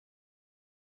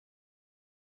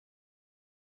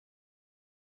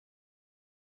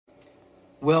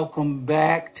Welcome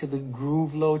back to the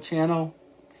Gruvlow channel.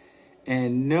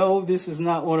 And no, this is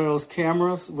not one of those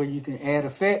cameras where you can add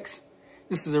effects.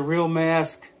 This is a real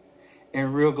mask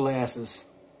and real glasses.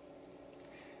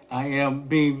 I am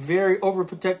being very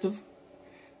overprotective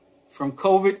from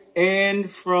COVID and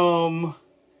from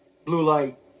blue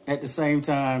light at the same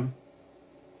time.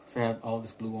 Because I have all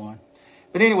this blue on.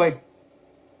 But anyway,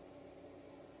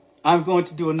 I'm going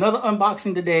to do another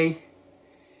unboxing today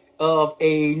of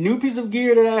a new piece of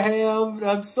gear that I have that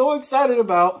I'm so excited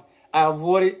about. I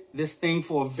avoided this thing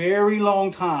for a very long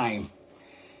time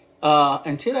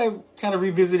until I kind of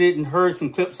revisited and heard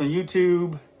some clips on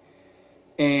YouTube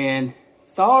and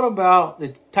thought about the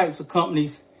types of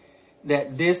companies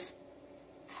that this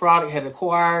product had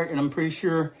acquired. And I'm pretty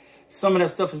sure some of that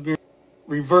stuff has been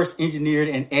reverse engineered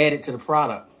and added to the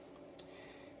product.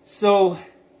 So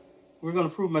we're going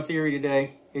to prove my theory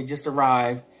today. It just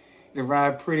arrived. It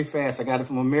arrived pretty fast. I got it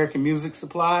from American Music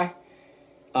Supply.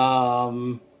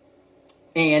 And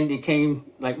it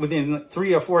came like within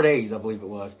 3 or 4 days, I believe it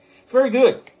was. Very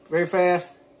good. Very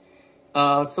fast.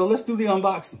 So let's do the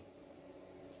unboxing.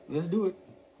 Let's do it.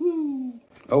 Woo.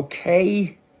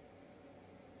 Okay.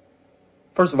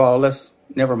 First of all, let's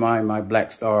never mind my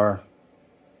Black Star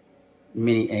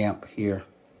mini amp here.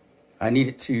 I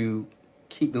needed to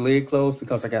keep the lid closed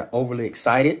because I got overly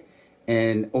excited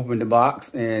and opened the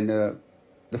box, and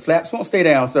the flaps won't stay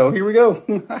down. So here we go.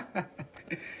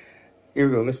 Here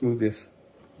we go. Let's move this.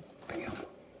 Bam.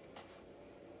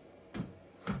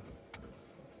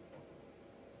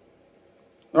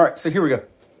 All right, so here we go.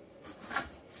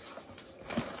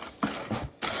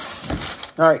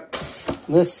 All right,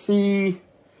 let's see.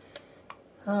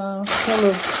 Kind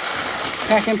of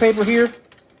packing paper here,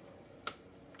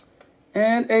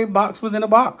 and a box within a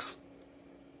box.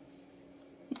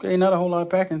 Okay, not a whole lot of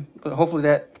packing, but hopefully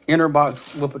that inner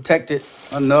box will protect it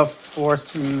enough for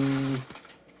us to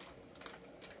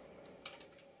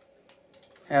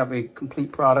have a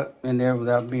complete product in there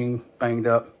without being banged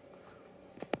up.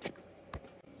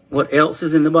 What else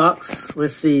is in the box?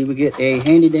 Let's see. We get a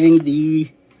handy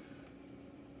dandy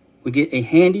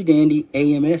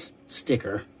AMS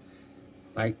sticker.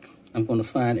 Like, I'm going to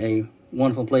find a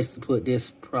wonderful place to put this,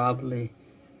 probably.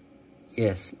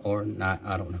 Yes or not,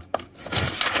 I don't know.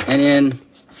 And then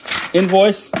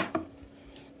invoice. I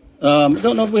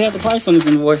don't know if we have the price on this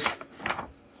invoice,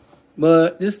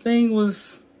 but this thing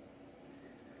was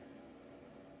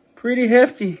pretty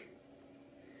hefty.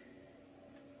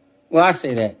 Well, I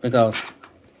say that because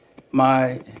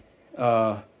my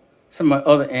some of my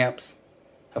other amps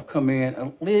have come in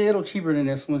a little cheaper than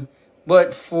this one,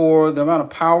 but for the amount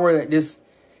of power that this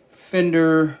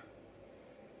Fender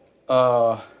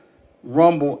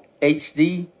Rumble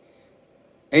HD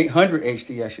 800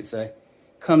 HD, I should say,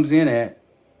 comes in at.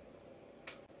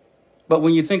 But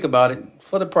when you think about it,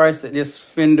 for the price that this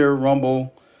Fender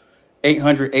Rumble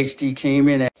 800 HD came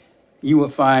in at, you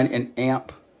would find an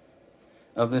amp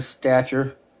of this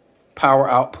stature, power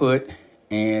output,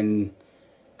 and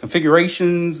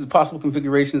configurations, the possible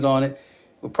configurations on it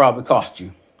would probably cost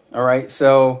you. All right,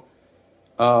 so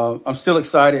I'm still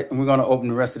excited, and we're going to open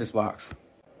the rest of this box.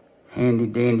 Handy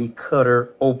dandy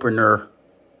cutter opener.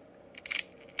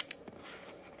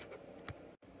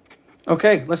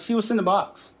 Okay, let's see what's in the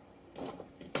box.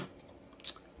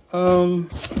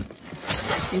 Okay,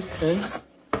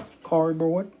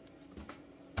 cardboard.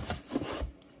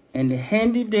 And the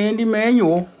handy dandy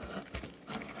manual.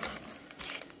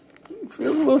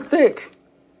 Feels a little thick.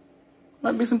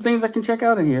 Might be some things I can check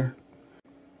out in here.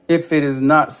 If it is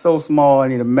not so small, I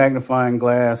need a magnifying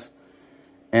glass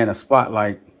and a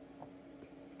spotlight.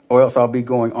 Or else I'll be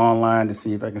going online to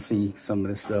see if I can see some of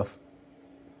this stuff.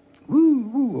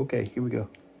 Woo, okay, here we go.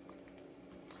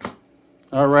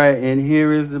 All right, and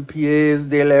here is the pièce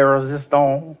de la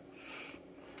résistance.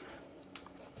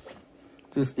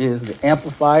 This is the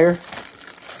amplifier.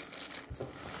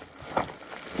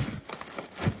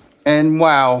 And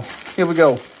wow, here we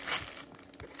go.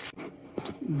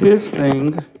 This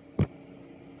thing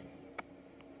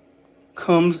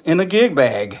comes in a gig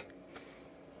bag.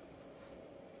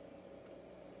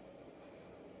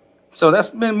 So that's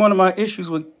been one of my issues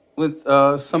with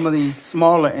some of these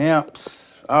smaller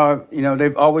amps. You know,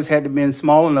 they've always had to be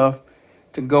small enough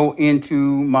to go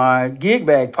into my gig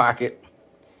bag pocket.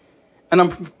 And I'm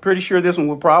pretty sure this one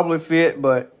will probably fit,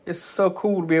 but it's so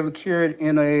cool to be able to carry it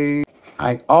in a...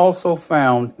 I also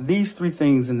found these 3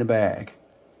 things in the bag.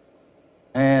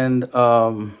 And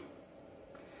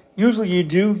usually you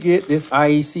do get this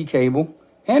IEC cable,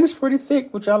 and it's pretty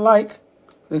thick, which I like.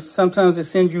 Sometimes they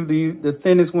send you the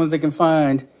thinnest ones they can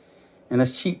find, and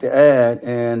it's cheap to add.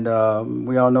 And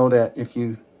we all know that if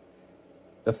you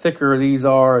the thicker these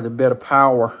are, the better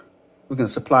power we can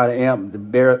supply the amp, the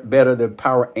better the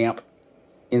power amp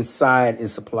inside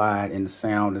is supplied and the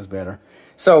sound is better.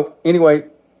 So anyway,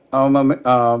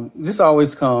 this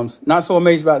always comes. Not so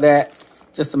amazed about that,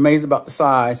 just amazed about the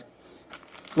size.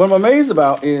 What I'm amazed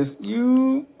about is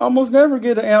you almost never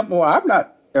get an amp, or I've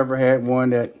not ever had one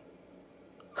that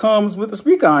comes with a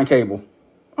Speakon cable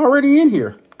already in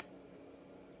here.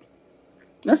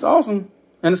 That's awesome.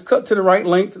 And it's cut to the right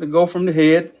length to go from the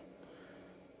head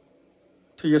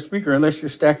to your speaker, unless you're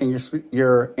stacking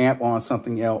your amp on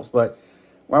something else. But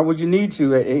why would you need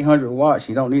to at 800 watts?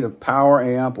 You don't need a power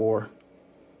amp or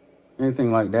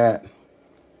anything like that.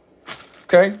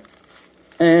 Okay.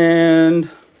 And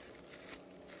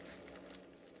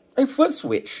a foot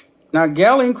switch. Now,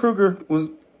 Gallien-Krueger was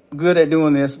good at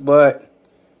doing this, but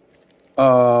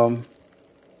I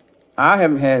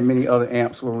haven't had many other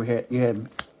amps where you had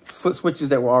foot switches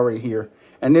that were already here.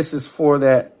 And this is for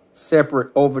that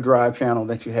separate overdrive channel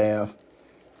that you have.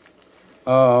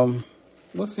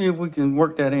 We'll see if we can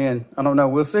work that in. I don't know.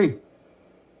 We'll see.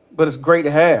 But it's great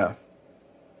to have.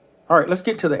 All right, let's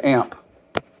get to the amp.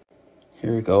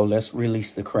 Here we go. Let's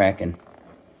release the Kraken.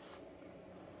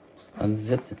 Let's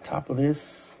unzip the top of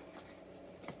this.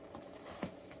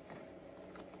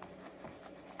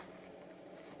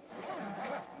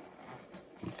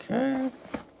 Okay.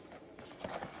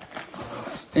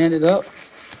 Stand it up.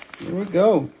 Here we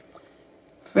go.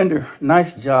 Fender,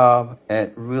 nice job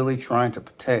at really trying to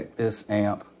protect this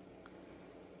amp.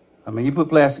 I mean, you put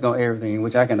plastic on everything,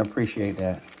 which I can appreciate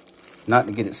that. Not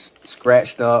to get it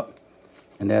scratched up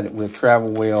and that it will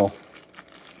travel well.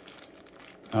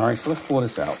 All right, so let's pull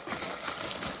this out.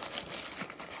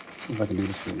 See if I can do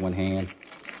this with one hand.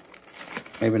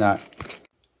 Maybe not.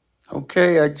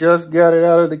 Okay, I just got it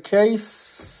out of the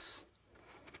case.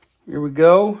 Here we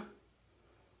go.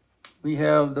 We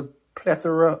have the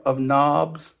plethora of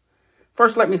knobs.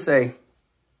 First, let me say,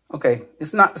 okay,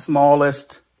 it's not the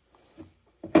smallest.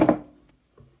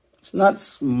 It's not the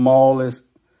smallest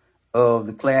of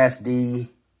the Class D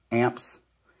amps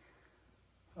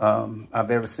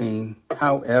I've ever seen.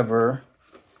 However,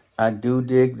 I do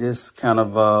dig this kind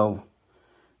of,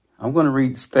 I'm going to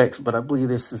read the specs, but I believe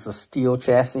this is a steel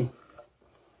chassis.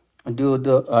 I do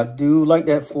like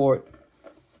that for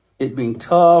it being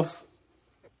tough.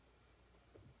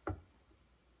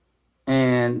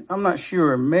 And I'm not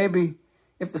sure, maybe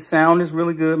if the sound is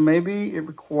really good, maybe it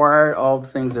required all the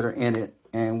things that are in it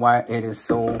and why it is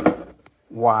so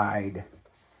wide.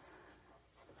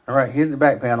 All right, here's the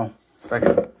back panel. If I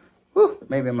can,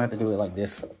 maybe I'm gonna have to do it like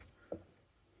this. Let's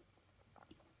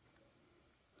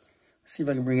see if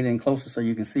I can bring it in closer so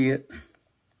you can see it.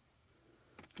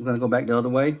 I'm gonna go back the other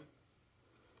way.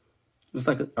 It's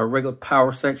like a regular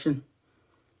power section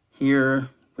here,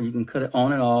 where you can cut it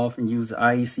on and off and use the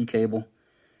IEC cable.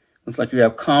 Looks like you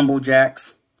have combo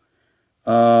jacks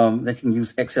that you can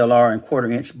use XLR and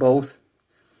 1/4 inch both.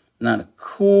 Now the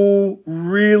cool,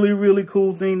 really, really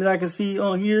cool thing that I can see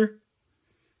on here,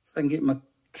 if I can get my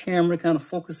camera to kind of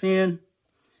focus in,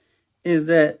 is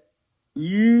that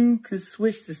you can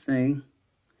switch this thing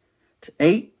to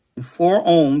 8 and 4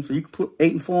 ohms. So you can put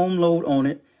 8 and 4 ohm load on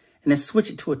it and then switch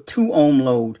it to a 2 ohm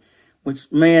load.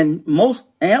 Which, man, most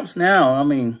amps now, I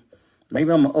mean,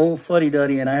 maybe I'm an old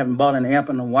fuddy-duddy and I haven't bought an amp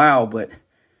in a while, but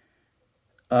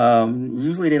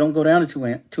usually they don't go down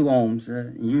to 2 ohms.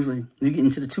 Usually you get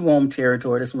into the 2 ohm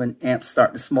territory. That's when amps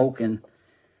start to smoke and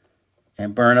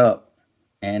burn up.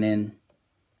 And then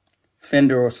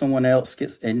Fender or someone else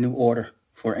gets a new order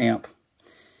for amp.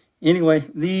 Anyway,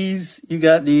 these, you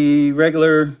got the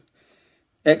regular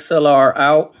XLR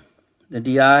out, the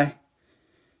DI.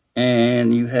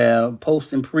 And you have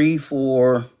post and pre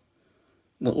for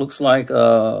what looks like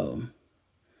where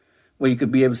you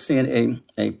could be able to send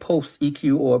a post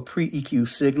EQ or a pre EQ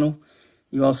signal.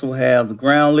 You also have the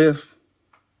ground lift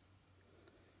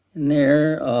in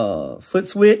there, foot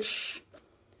switch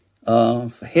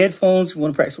for headphones. If you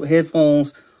want to practice with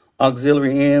headphones,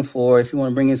 auxiliary in for if you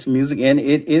want to bring in some music. And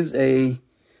it is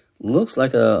looks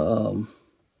like an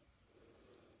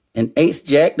 8th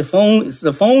jack. The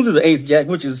phones is an 8th jack,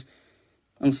 which is,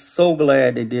 I'm so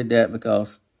glad they did that,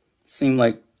 because it seemed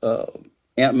like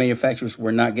amp manufacturers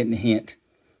were not getting the hint.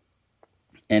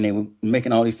 And they were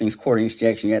making all these things 1/4 inch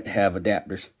jacks, and you had to have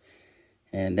adapters.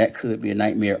 And that could be a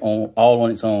nightmare all on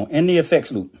its own. And the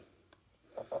effects loop.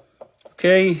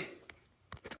 Okay.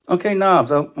 Okay,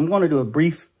 knobs. I'm going to do a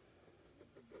brief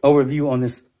overview on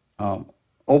this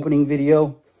opening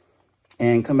video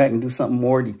and come back and do something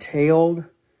more detailed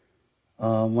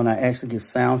when I actually give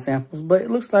sound samples. But it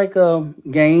looks like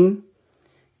gain.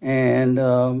 And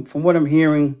from what I'm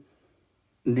hearing,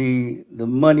 the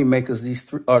money makers.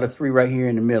 These are the three right here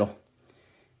in the middle,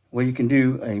 where you can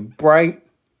do a bright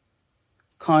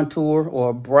contour or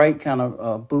a bright kind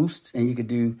of boost, and you could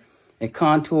do a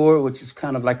contour, which is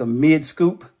kind of like a mid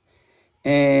scoop,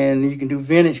 and you can do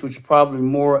vintage, which is probably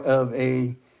more of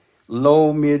a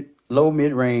low mid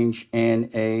range and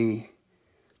a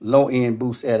low end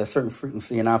boost at a certain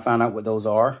frequency, and I'll find out what those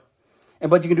are.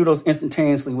 But you can do those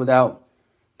instantaneously without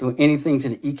doing anything to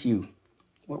the EQ.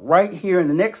 Well, right here in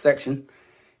the next section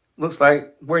looks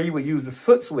like where you would use the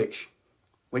foot switch,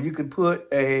 where you could put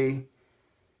a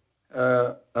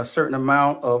certain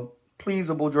amount of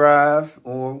pleasable drive,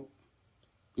 or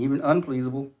even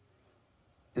unpleasable.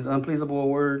 Is unpleasable a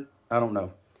word? I don't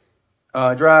know.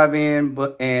 Drive in,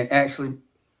 and actually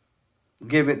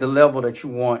give it the level that you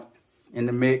want in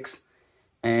the mix,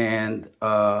 and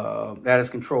that is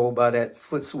controlled by that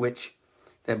foot switch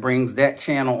that brings that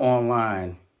channel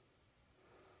online.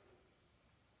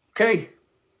 Okay,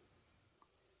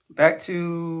 back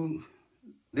to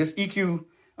this EQ.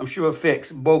 I'm sure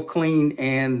affects both clean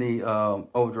and the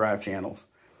overdrive channels,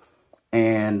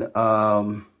 and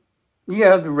you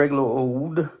have the regular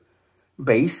old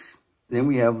bass. Then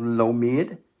we have low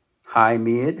mid, high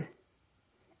mid,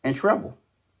 and treble.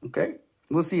 Okay,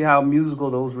 we'll see how musical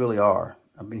those really are.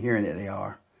 I've been hearing that they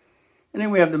are. And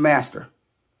then we have the master.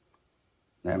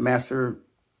 That master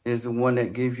is the one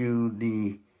that gives you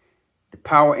the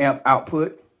power amp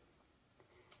output.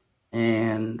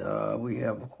 And we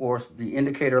have, of course, the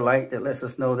indicator light that lets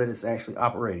us know that it's actually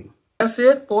operating. That's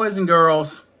it, boys and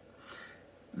girls.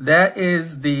 That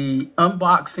is the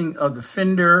unboxing of the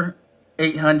Fender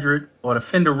 800 or the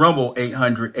Fender Rumble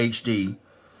 800 HD.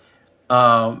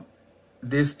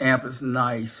 This amp is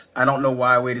nice. I don't know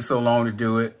why I waited so long to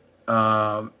do it.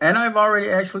 And I've already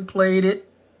actually played it.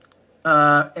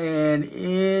 And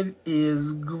it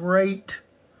is great.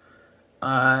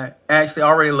 I actually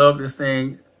already love this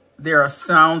thing. There are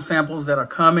sound samples that are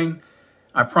coming,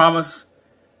 I promise.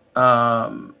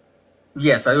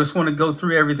 Yes, I just want to go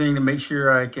through everything to make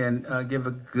sure I can give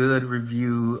a good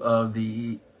review of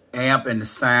the amp and the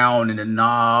sound and the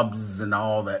knobs and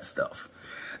all that stuff.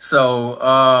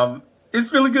 So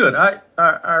it's really good.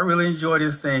 I really enjoy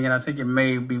this thing, and I think it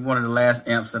may be one of the last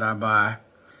amps that I buy.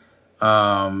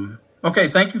 Okay,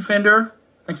 thank you, Fender.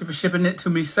 Thank you for shipping it to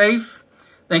me safe.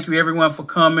 Thank you, everyone, for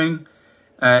coming.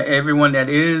 Everyone that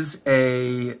is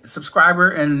a subscriber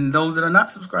and those that are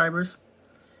not subscribers.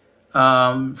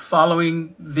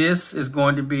 Following this is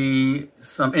going to be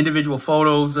some individual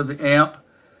photos of the amp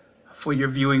for your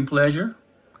viewing pleasure.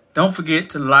 Don't forget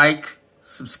to like,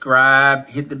 subscribe,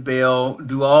 hit the bell,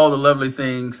 do all the lovely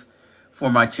things for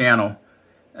my channel.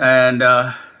 And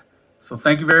so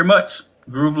thank you very much.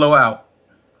 Gruvlow out.